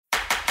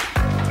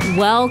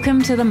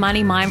Welcome to the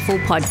Money Mindful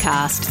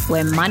podcast,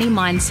 where money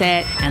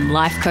mindset and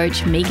life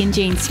coach Megan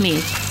Jean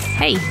Smith,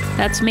 hey,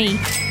 that's me,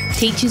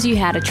 teaches you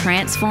how to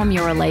transform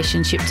your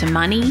relationship to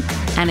money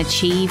and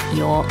achieve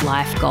your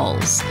life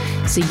goals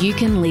so you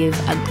can live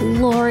a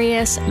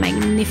glorious,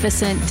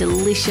 magnificent,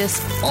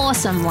 delicious,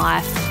 awesome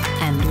life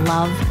and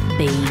love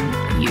being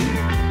you.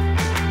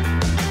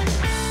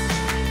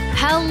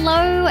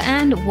 Hello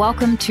and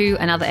welcome to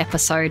another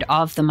episode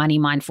of the Money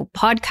Mindful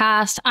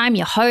podcast. I'm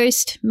your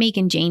host,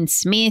 Megan Jean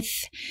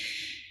Smith.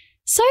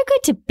 So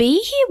good to be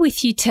here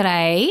with you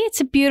today. It's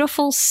a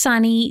beautiful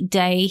sunny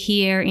day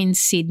here in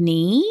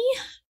Sydney.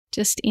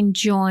 Just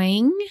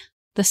enjoying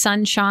the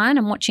sunshine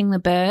and watching the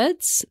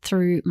birds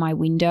through my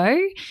window.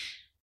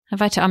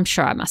 I'm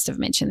sure I must have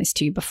mentioned this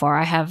to you before.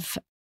 I have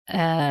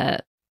a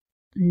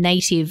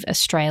native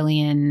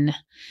Australian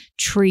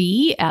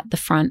tree out the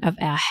front of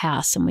our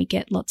house and we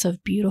get lots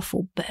of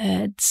beautiful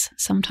birds.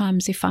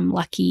 Sometimes if I'm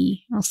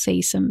lucky, I'll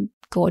see some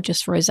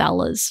gorgeous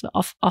rosellas.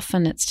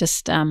 Often it's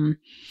just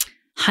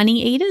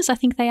honey eaters, I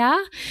think they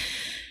are.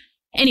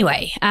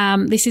 Anyway,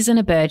 this isn't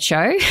a bird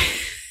show.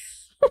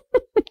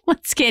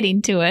 Let's get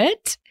into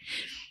it.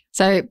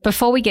 So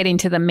before we get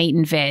into the meat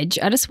and veg,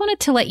 I just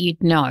wanted to let you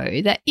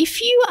know that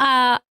if you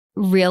are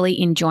really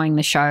enjoying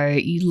the show,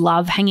 you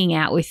love hanging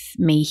out with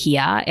me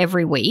here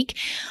every week,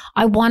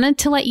 I wanted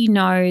to let you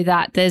know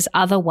that there's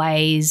other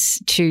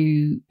ways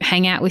to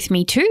hang out with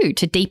me too,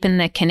 to deepen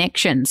the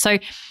connection. So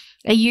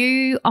are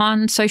you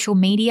on social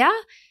media?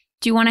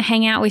 Do you want to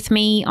hang out with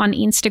me on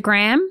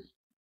Instagram?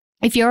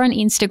 If you're on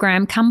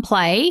Instagram, come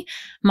play.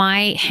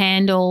 My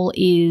handle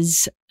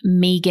is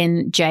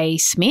Megan J.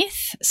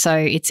 Smith. So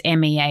it's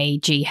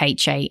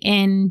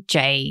MEAGHAN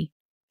J.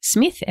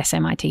 Smith,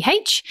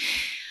 SMITH.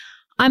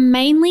 I'm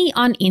mainly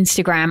on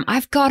Instagram.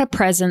 I've got a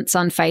presence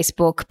on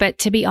Facebook, but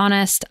to be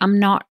honest, I'm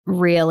not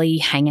really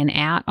hanging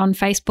out on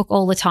Facebook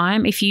all the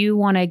time. If you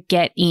want to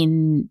get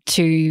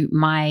into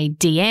my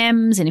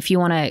DMs and if you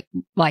want to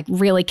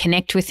really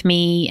connect with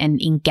me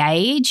and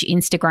engage,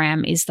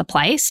 Instagram is the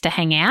place to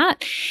hang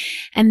out.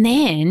 And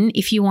then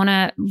if you want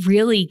to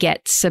really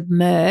get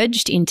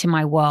submerged into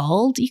my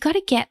world, you got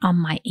to get on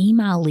my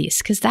email list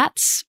because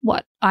that's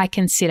what I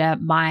consider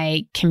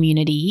my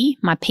community,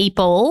 my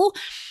people.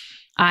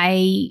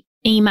 I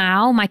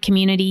email my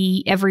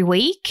community every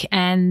week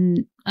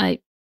and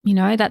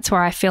that's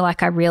where I feel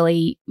like I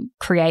really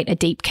create a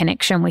deep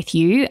connection with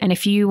you. And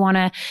if you want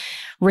to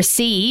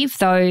receive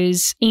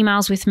those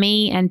emails with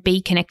me and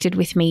be connected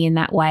with me in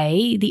that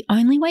way, the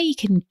only way you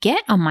can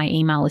get on my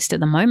email list at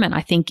the moment,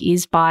 I think,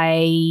 is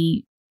by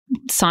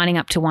signing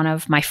up to one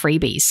of my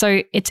freebies.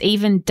 So it's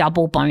even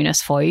double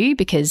bonus for you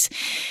because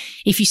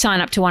if you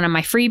sign up to one of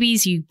my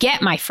freebies, you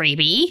get my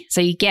freebie. So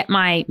you get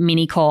my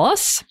mini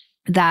course.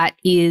 That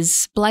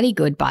is bloody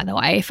good, by the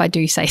way, if I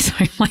do say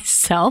so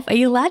myself. Are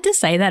you allowed to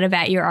say that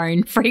about your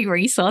own free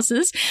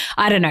resources?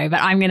 I don't know,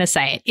 but I'm going to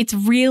say it. It's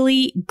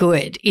really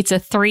good. It's a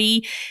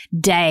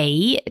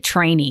 3-day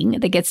training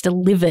that gets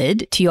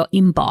delivered to your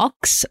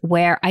inbox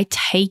where I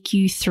take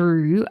you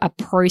through a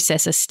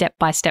process, a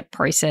step-by-step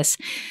process.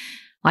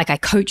 I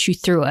coach you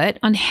through it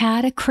on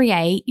how to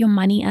create your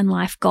money and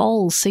life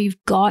goals. So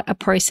you've got a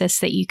process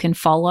that you can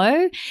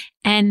follow,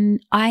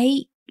 and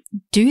I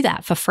do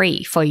that for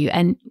free for you.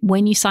 And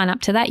when you sign up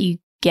to that, you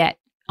get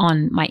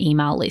on my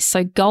email list.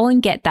 So go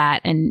and get that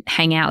and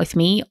hang out with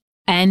me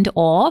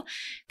or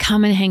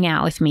come and hang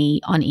out with me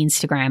on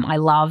Instagram. I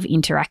love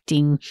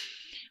interacting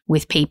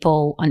with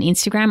people on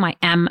Instagram. I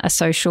am a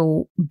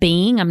social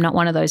being. I'm not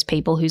one of those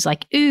people who's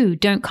like, ooh,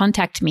 don't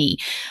contact me.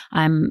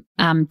 I'm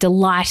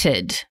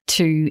delighted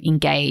to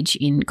engage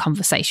in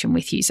conversation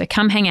with you. So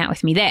come hang out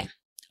with me there.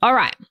 All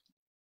right.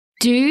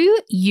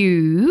 Do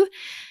you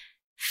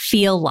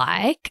feel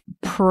like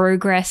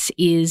progress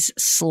is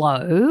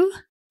slow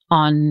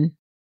on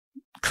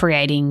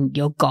creating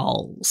your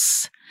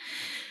goals?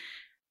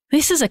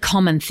 This is a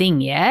common thing,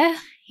 yeah?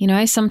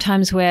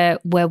 Sometimes we're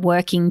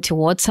working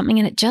towards something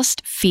and it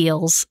just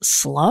feels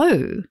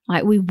slow.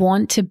 We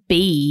want to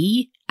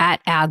be at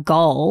our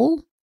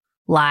goal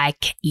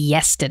like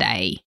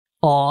yesterday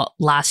or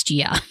last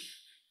year,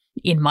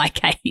 in my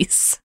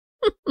case.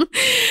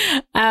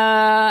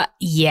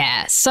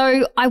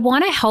 So I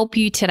want to help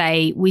you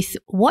today with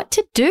what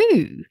to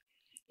do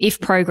if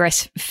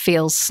progress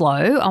feels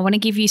slow. I want to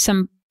give you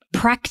some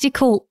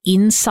practical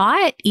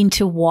insight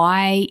into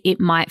why it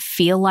might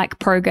feel like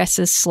progress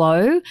is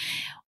slow,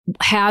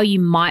 how you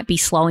might be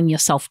slowing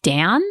yourself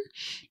down,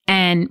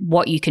 and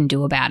what you can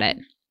do about it.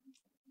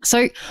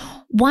 So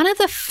one of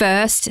the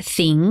first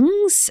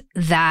things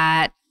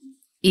that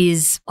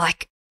is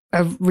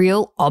a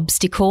real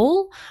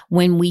obstacle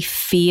when we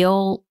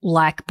feel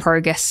like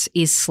progress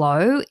is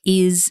slow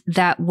is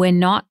that we're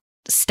not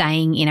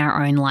staying in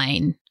our own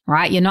lane,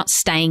 right? You're not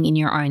staying in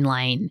your own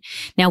lane.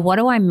 Now, what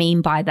do I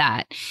mean by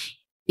that?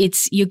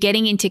 It's you're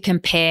getting into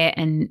compare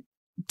and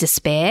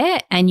despair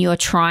and you're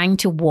trying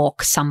to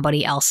walk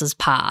somebody else's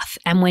path.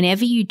 And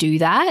whenever you do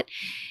that,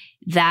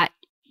 that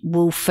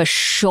will for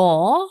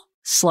sure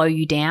slow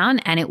you down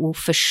and it will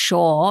for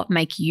sure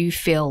make you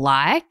feel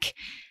like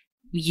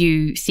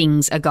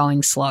things are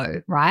going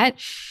slow, right?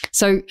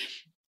 So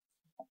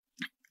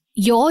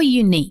you're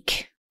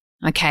unique,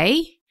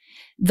 okay?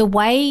 The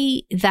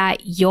way that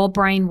your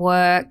brain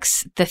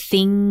works, the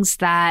things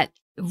that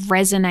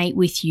resonate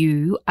with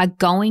you are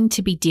going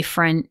to be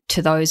different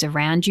to those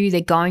around you.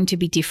 They're going to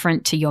be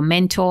different to your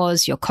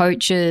mentors, your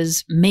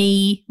coaches,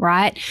 me,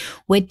 right?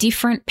 We're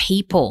different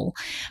people.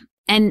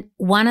 And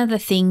one of the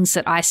things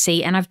that I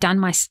see, and I've done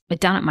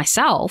it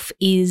myself,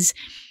 is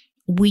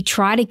we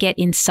try to get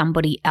in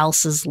somebody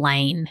else's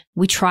lane.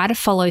 We try to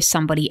follow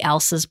somebody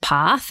else's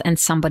path and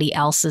somebody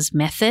else's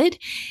method.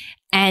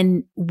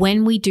 And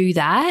when we do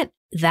that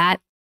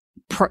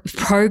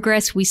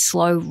progress we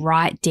slow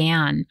right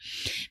down,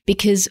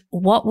 because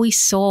what we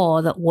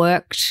saw that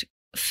worked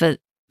for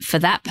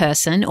that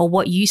person, or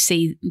what you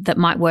see that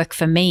might work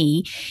for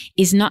me,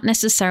 is not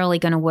necessarily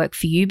going to work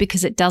for you,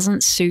 because it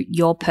doesn't suit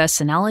your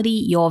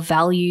personality, your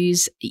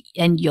values,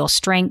 and your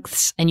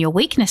strengths and your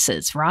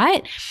weaknesses,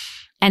 right?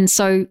 And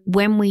so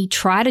when we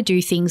try to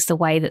do things the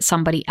way that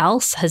somebody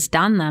else has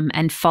done them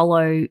and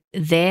follow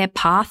their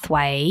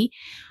pathway,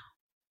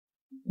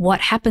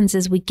 what happens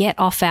is we get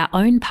off our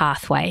own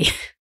pathway.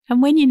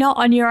 And when you're not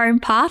on your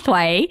own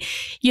pathway,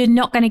 you're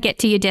not going to get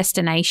to your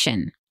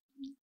destination.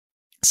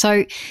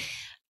 So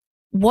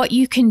what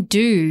you can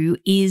do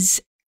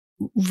is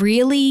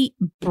really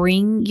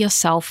bring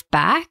yourself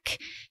back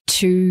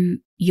to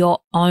your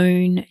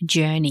own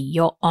journey,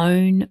 your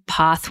own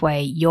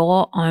pathway,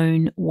 your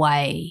own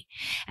way.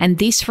 And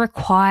this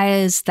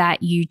requires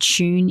that you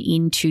tune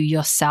into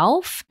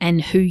yourself and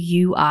who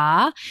you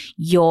are,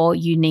 your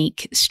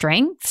unique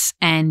strengths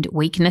and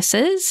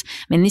weaknesses.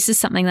 I mean, this is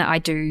something that I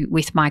do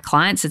with my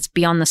clients. It's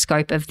beyond the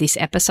scope of this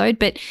episode,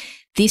 but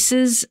this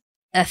is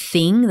a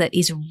thing that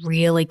is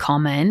really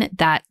common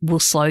that will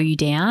slow you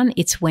down.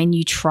 It's when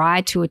you try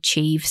to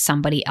achieve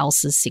somebody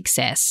else's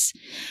success,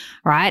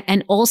 right?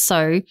 And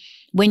also,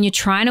 when you're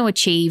trying to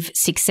achieve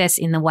success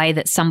in the way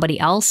that somebody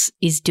else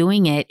is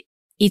doing it,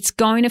 it's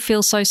going to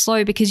feel so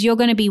slow, because you're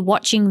going to be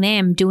watching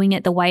them doing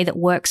it the way that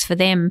works for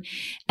them,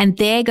 and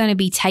they're going to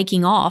be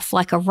taking off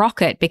like a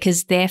rocket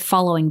because they're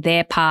following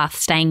their path,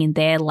 staying in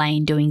their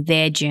lane, doing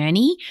their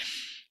journey.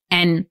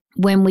 And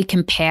when we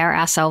compare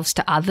ourselves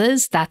to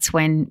others, that's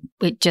when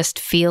it just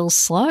feels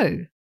slow,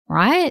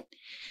 right?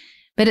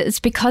 But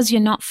it's because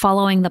you're not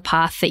following the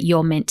path that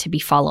you're meant to be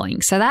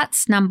following. So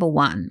that's number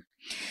one.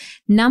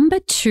 Number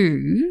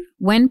two,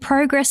 when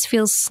progress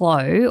feels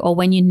slow, or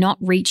when you're not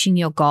reaching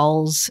your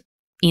goals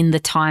in the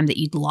time that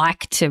you'd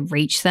like to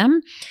reach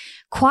them,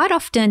 quite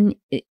often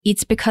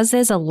it's because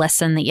there's a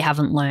lesson that you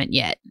haven't learned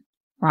yet,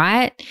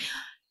 right?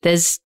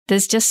 There's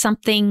just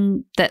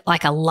something that,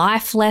 like a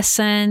life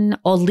lesson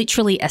or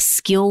literally a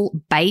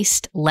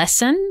skill-based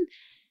lesson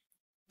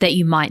that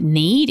you might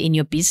need in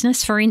your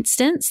business, for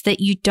instance, that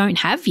you don't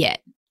have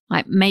yet.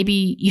 Like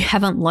maybe you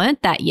haven't learned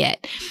that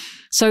yet.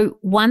 So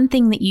one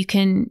thing that you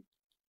can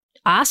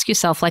ask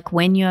yourself, like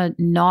when you're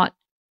not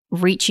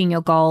reaching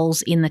your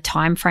goals in the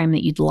time frame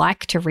that you'd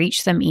like to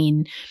reach them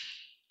in,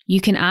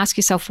 you can ask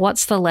yourself,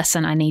 what's the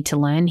lesson I need to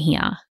learn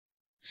here?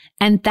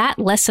 And that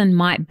lesson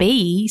might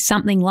be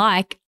something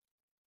like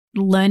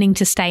learning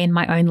to stay in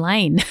my own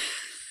lane.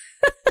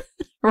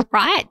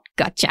 Right?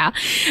 Gotcha.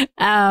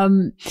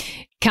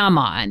 Come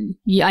on.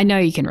 I know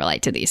you can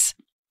relate to this.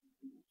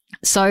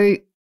 So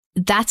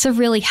that's a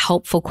really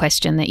helpful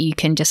question that you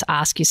can just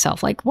ask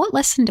yourself, like, what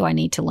lesson do I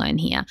need to learn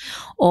here?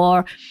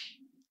 Or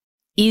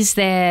is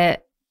there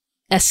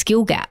a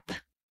skill gap,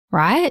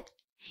 right?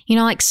 You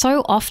know, like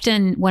so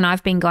often when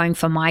I've been going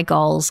for my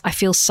goals, I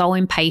feel so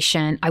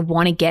impatient. I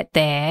want to get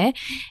there.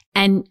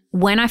 And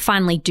when I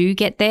finally do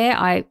get there,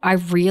 I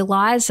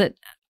realize that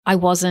I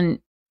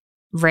wasn't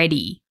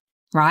ready,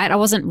 right? I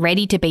wasn't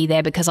ready to be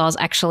there because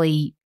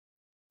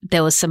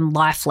there was some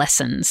life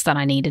lessons that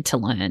I needed to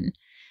learn.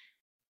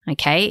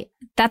 Okay.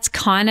 That's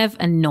kind of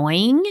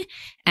annoying.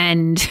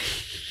 And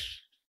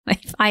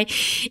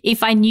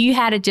if I knew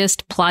how to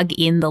just plug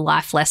in the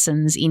life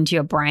lessons into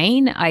your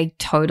brain, I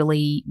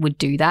totally would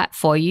do that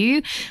for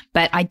you,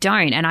 but I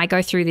don't. And I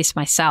go through this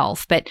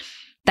myself, but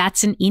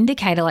that's an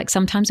indicator. Like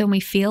sometimes when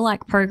we feel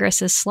like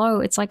progress is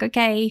slow, it's like,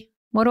 okay,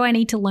 what do I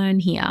need to learn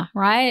here?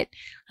 Right?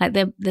 Like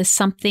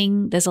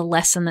there's a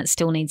lesson that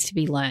still needs to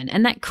be learned.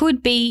 And that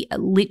could be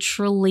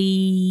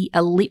literally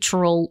a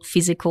literal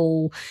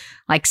physical,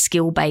 like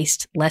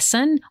skill-based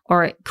lesson,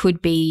 or it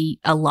could be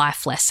a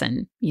life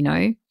lesson, you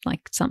know, like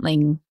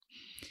something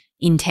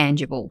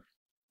intangible.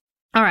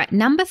 All right.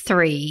 Number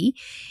 3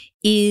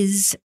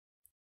 is,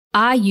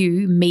 are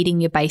you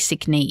meeting your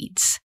basic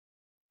needs?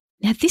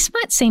 Now, this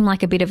might seem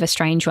like a bit of a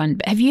strange one,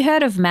 but have you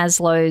heard of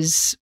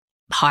Maslow's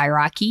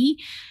hierarchy?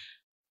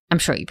 I'm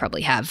sure you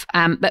probably have.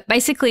 But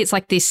basically it's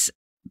like this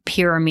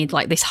pyramid,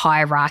 like this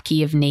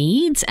hierarchy of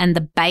needs, and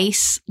the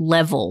base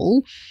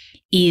level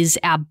is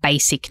our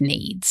basic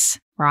needs,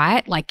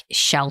 right? Like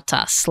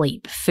shelter,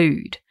 sleep,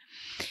 food.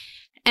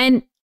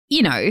 And,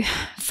 you know,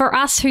 for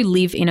us who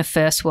live in a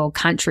first world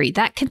country,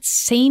 that can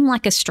seem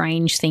like a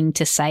strange thing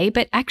to say,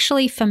 but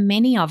actually for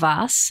many of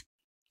us,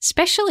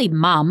 especially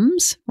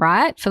mums,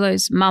 right? For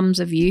those mums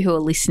of you who are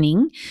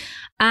listening,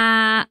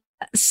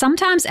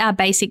 sometimes our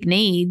basic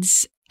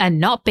needs are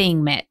not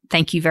being met.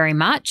 Thank you very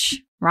much,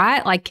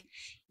 right? Like,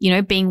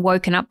 being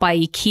woken up by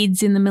your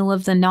kids in the middle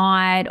of the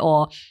night,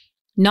 or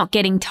not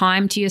getting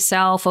time to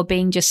yourself, or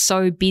being just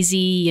so busy,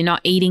 you're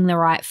not eating the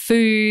right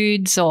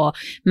foods, or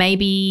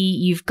maybe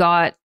you've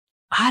got,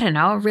 I don't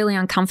know, a really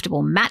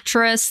uncomfortable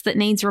mattress that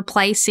needs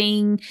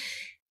replacing.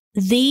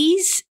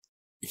 These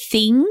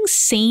things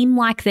seem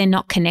like they're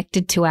not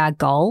connected to our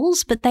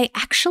goals, but they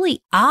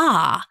actually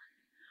are,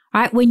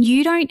 right? When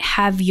you don't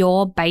have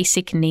your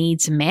basic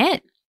needs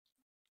met,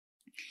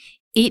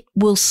 it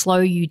will slow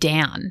you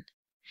down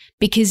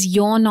because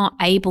you're not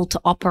able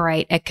to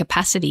operate at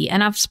capacity.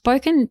 And I've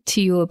spoken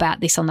to you about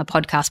this on the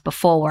podcast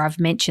before, where I've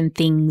mentioned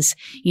things,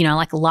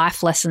 like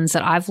life lessons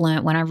that I've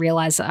learned when I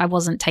realized that I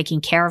wasn't taking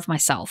care of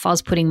myself. I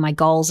was putting my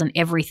goals and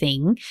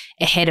everything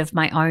ahead of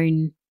my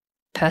own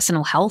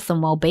personal health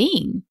and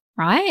well-being,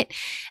 right?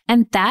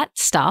 And that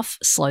stuff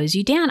slows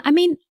you down. I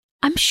mean,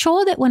 I'm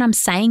sure that when I'm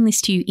saying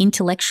this to you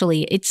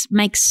intellectually, it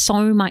makes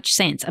so much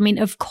sense. I mean,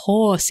 of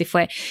course, if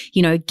we're,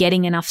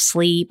 getting enough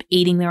sleep,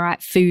 eating the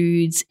right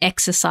foods,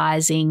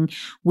 exercising,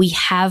 we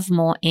have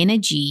more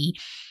energy.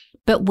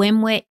 But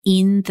when we're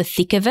in the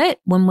thick of it,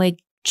 when we're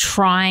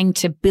trying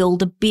to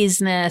build a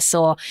business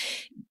or,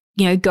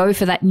 go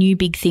for that new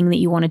big thing that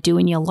you want to do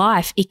in your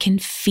life, it can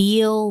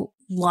feel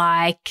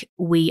like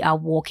we are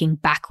walking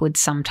backwards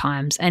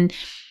sometimes. And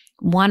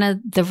one of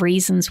the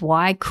reasons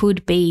why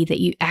could be that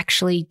you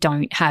actually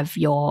don't have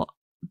your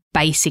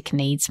basic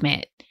needs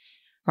met,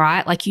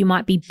 right? Like you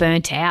might be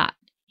burnt out.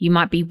 You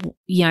might be,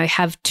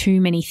 have too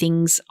many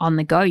things on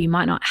the go. You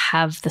might not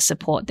have the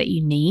support that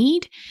you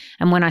need.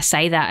 And when I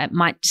say that, it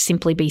might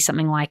simply be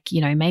something like,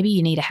 maybe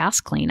you need a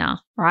house cleaner,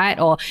 right?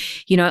 Or,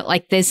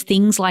 like there's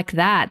things like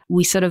that.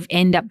 We sort of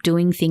end up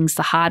doing things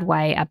the hard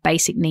way. Our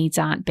basic needs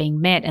aren't being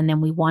met. And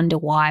then we wonder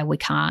why we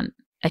can't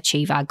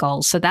achieve our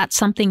goals. So that's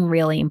something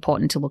really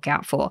important to look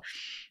out for.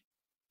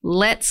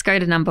 Let's go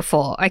to number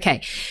 4.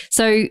 Okay.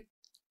 So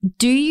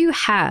do you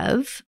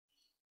have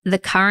the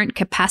current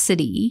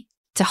capacity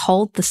to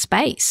hold the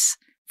space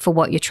for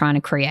what you're trying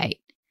to create?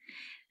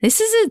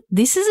 This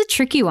is a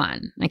tricky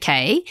one.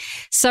 Okay.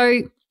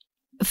 So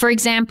for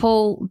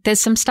example, there's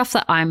some stuff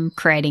that I'm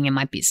creating in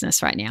my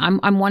business right now.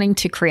 I'm wanting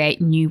to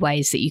create new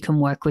ways that you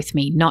can work with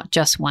me, not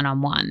just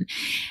one-on-one.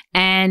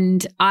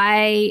 And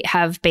I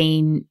have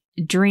been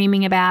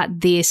dreaming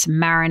about this,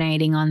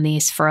 marinating on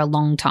this for a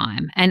long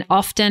time. And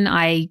often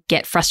I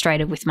get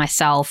frustrated with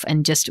myself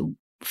and just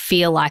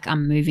feel like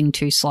I'm moving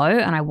too slow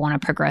and I want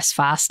to progress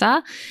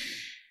faster.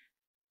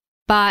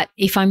 But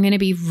if I'm going to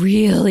be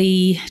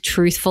really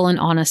truthful and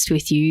honest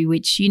with you,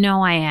 which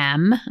I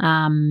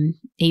am,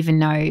 even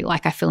though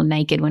like I feel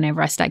naked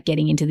whenever I start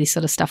getting into this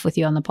sort of stuff with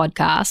you on the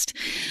podcast,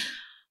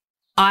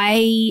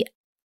 I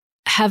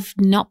have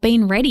not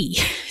been ready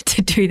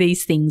to do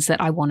these things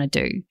that I want to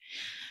do.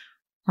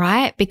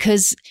 Right?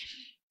 Because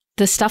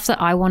the stuff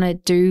that I want to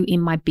do in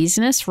my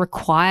business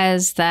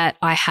requires that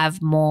I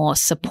have more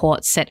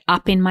support set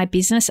up in my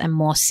business and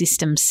more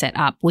systems set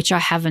up, which I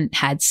haven't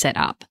had set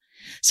up.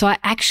 So I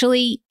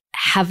actually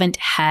haven't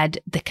had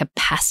the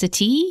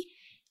capacity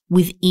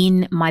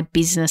within my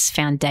business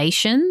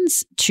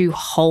foundations to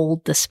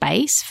hold the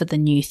space for the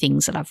new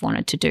things that I've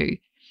wanted to do.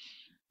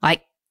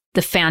 Like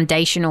the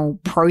foundational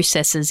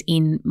processes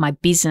in my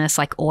business,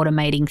 like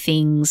automating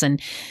things, and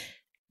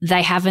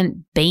they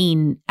haven't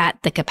been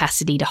at the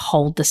capacity to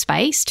hold the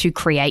space to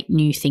create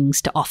new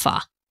things to offer,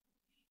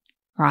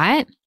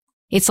 right?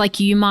 It's like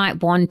you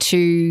might want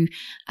to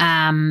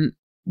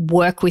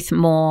work with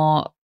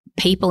more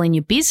people in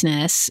your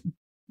business,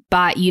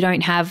 but you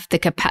don't have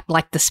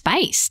the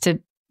space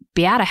to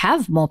be able to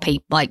have more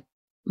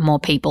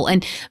people,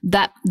 and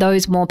that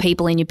those more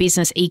people in your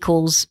business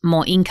equals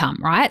more income,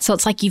 right? So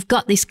it's like you've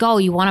got this goal,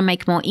 you want to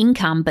make more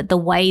income, but the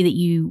way that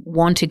you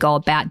want to go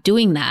about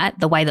doing that,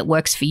 the way that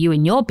works for you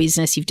in your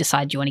business, you've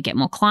decided you want to get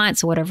more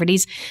clients or whatever it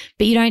is,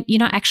 but you're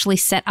not actually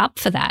set up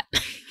for that.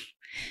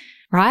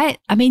 Right?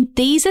 I mean,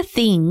 these are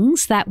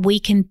things that we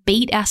can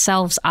beat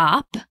ourselves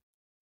up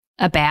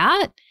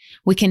about.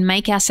 We can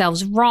make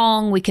ourselves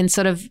wrong. We can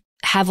sort of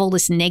have all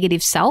this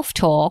negative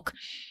self-talk.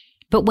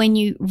 But when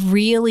you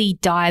really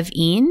dive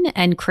in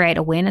and create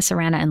awareness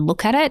around it and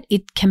look at it,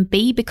 it can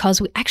be because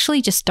we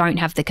actually just don't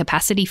have the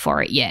capacity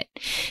for it yet.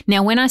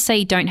 Now, when I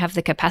say don't have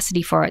the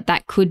capacity for it,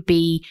 that could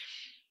be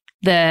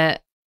the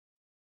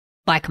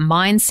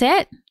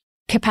mindset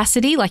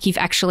capacity, like you've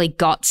actually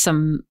got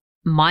some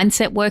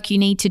mindset work you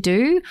need to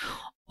do,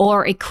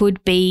 or it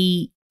could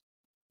be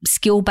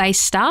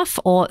skill-based stuff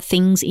or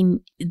things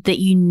that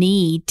you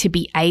need to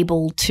be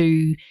able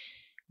to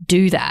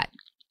do that.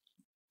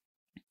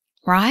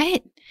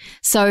 Right?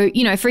 So,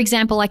 for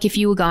example, like if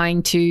you were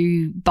going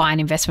to buy an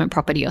investment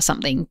property or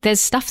something,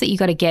 there's stuff that you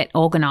got to get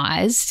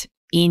organized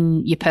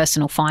in your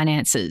personal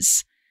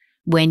finances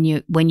when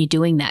you're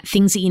doing that,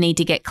 things that you need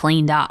to get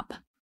cleaned up,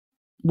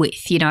 with,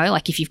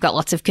 like if you've got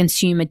lots of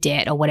consumer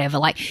debt or whatever,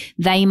 like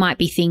they might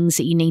be things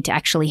that you need to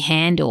actually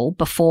handle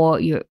before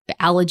you're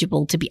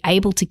eligible to be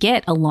able to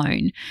get a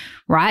loan,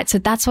 right? So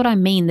that's what I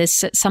mean.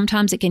 There's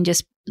sometimes it can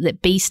just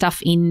be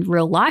stuff in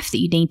real life that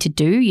you need to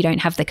do. You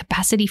don't have the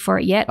capacity for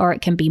it yet, or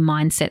it can be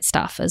mindset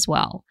stuff as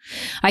well.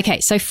 Okay,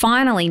 so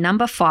finally,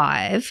 number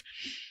 5,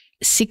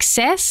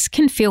 success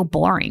can feel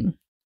boring.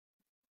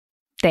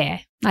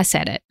 There, I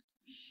said it.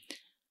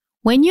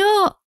 When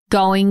you're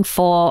going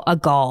for a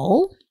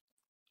goal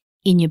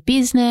in your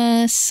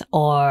business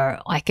or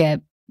like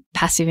a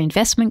passive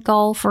investment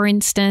goal, for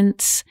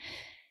instance,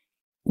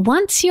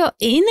 once you're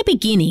in the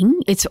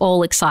beginning, it's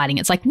all exciting.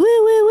 It's like, woo,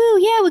 woo, woo,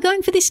 yeah, we're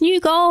going for this new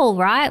goal,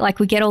 right? Like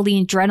we get all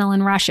the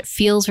adrenaline rush. It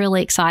feels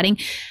really exciting.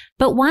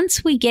 But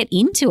once we get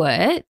into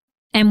it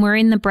and we're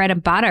in the bread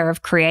and butter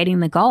of creating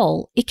the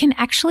goal, it can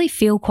actually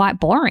feel quite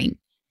boring.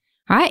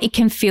 Right? It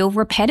can feel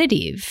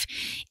repetitive.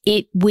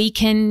 We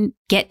can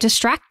get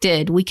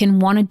distracted. We can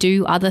want to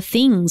do other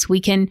things. We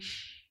can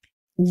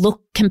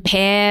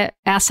compare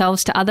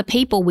ourselves to other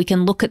people. We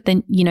can look at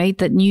the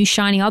new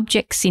shiny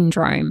object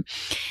syndrome.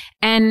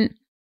 And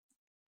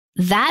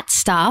that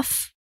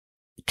stuff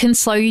can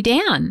slow you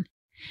down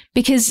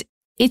because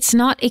it's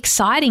not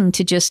exciting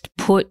to just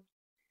put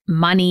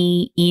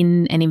money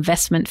in an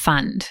investment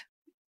fund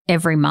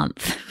every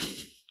month.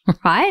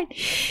 Right?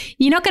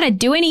 You're not going to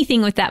do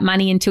anything with that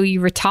money until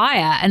you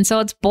retire. And so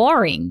it's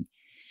boring.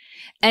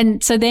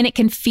 And so then it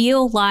can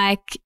feel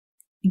like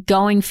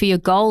going for your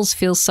goals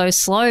feels so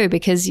slow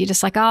because you're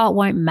just like, oh, it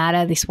won't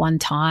matter this one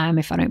time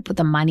if I don't put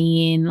the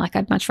money in. Like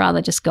I'd much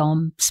rather just go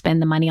and spend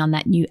the money on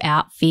that new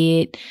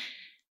outfit.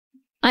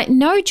 Like,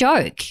 no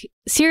joke.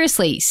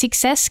 Seriously,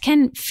 success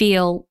can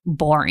feel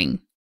boring.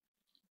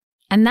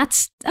 And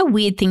that's a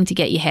weird thing to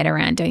get your head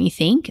around, don't you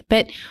think?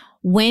 But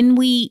when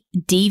we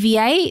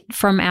deviate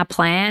from our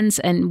plans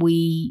and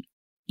we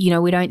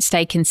don't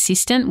stay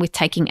consistent with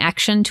taking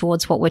action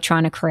towards what we're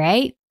trying to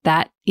create,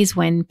 that is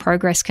when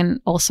progress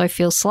can also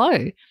feel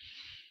slow.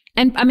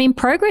 And I mean,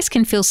 progress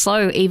can feel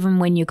slow even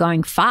when you're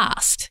going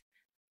fast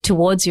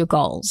towards your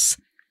goals.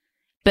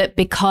 But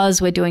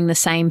because we're doing the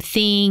same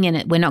thing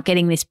and we're not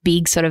getting this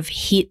big sort of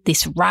hit,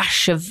 this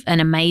rush of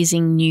an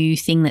amazing new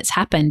thing that's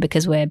happened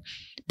because we're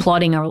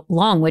plodding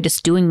along, we're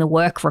just doing the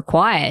work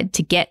required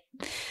to get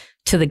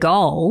to the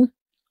goal,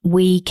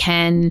 we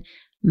can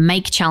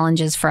make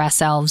challenges for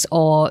ourselves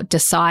or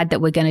decide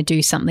that we're going to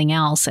do something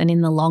else. And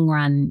in the long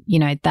run,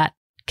 that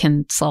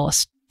can slow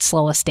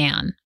us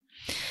down.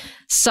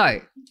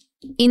 So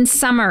in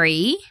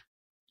summary,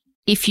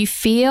 if you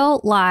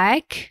feel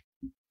like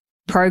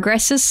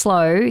progress is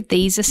slow,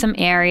 these are some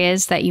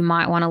areas that you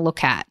might want to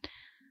look at.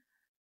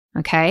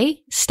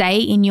 Okay? Stay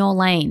in your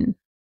lane.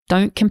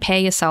 Don't compare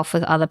yourself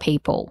with other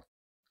people.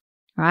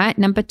 Right?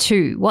 Number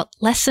 2, what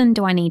lesson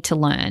do I need to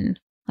learn?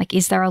 Like,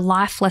 is there a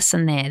life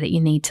lesson there that you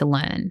need to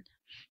learn?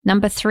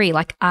 Number 3,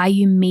 like, are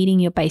you meeting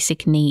your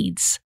basic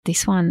needs?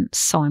 This one's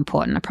so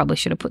important. I probably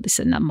should have put this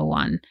at number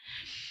 1.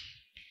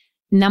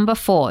 Number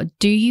 4,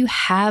 do you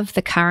have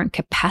the current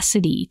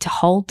capacity to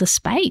hold the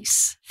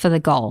space for the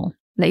goal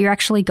that you're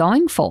actually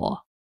going for?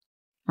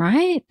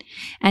 Right?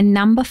 And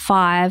number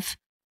 5,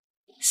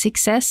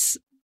 success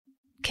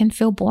can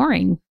feel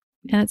boring.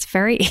 And it's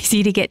very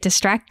easy to get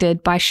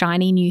distracted by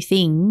shiny new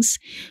things,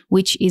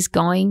 which is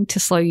going to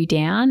slow you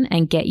down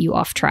and get you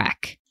off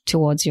track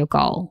towards your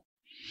goal.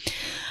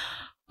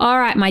 All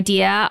right, my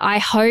dear, I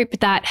hope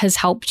that has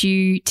helped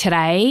you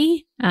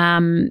today.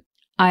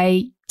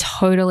 I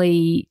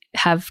totally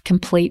have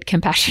complete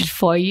compassion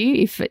for you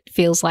if it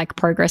feels like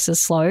progress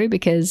is slow,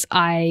 because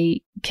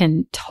I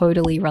can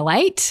totally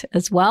relate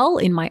as well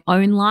in my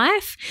own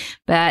life.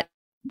 But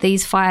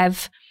these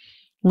 5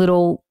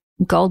 little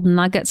golden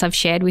nuggets I've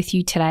shared with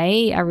you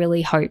today, I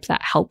really hope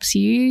that helps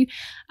you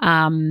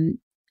and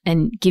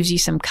gives you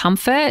some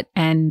comfort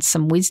and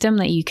some wisdom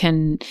that you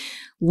can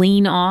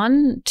lean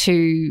on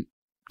to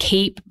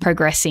keep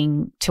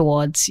progressing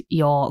towards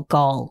your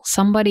goal.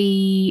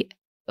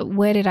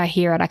 Where did I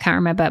hear it? I can't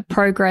remember.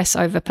 Progress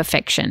over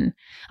perfection.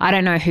 I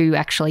don't know who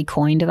actually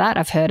coined that.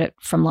 I've heard it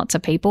from lots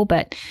of people,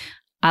 but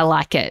I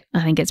like it.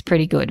 I think it's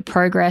pretty good.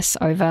 Progress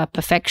over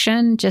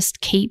perfection.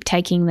 Just keep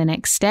taking the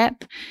next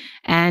step.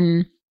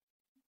 And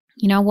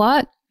you know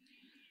what?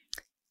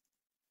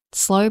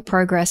 Slow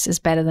progress is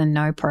better than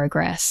no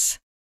progress.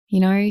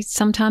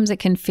 Sometimes it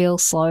can feel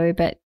slow,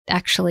 but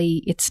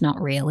actually it's not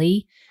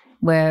really.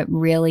 We're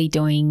really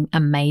doing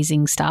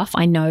amazing stuff.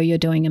 I know you're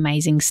doing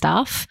amazing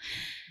stuff,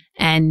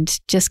 and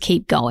just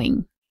keep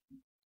going.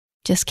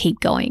 Just keep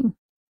going.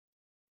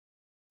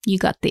 You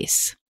got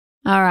this.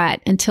 All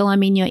right. Until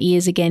I'm in your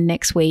ears again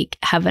next week,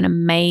 have an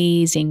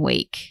amazing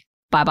week.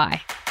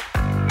 Bye-bye.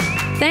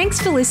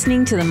 Thanks for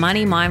listening to the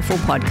Money Mindful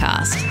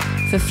podcast.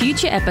 For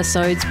future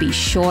episodes, be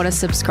sure to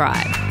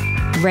subscribe.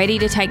 Ready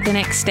to take the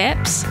next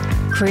steps?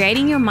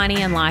 Creating your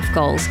money and life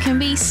goals can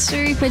be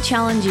super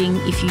challenging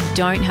if you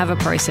don't have a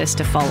process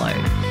to follow.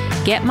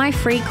 Get my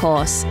free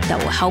course that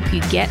will help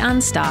you get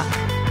unstuck,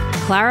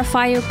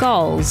 clarify your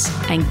goals,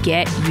 and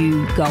get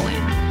you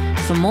going.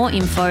 For more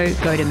info,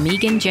 go to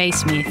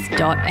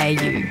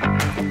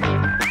meganjsmith.au.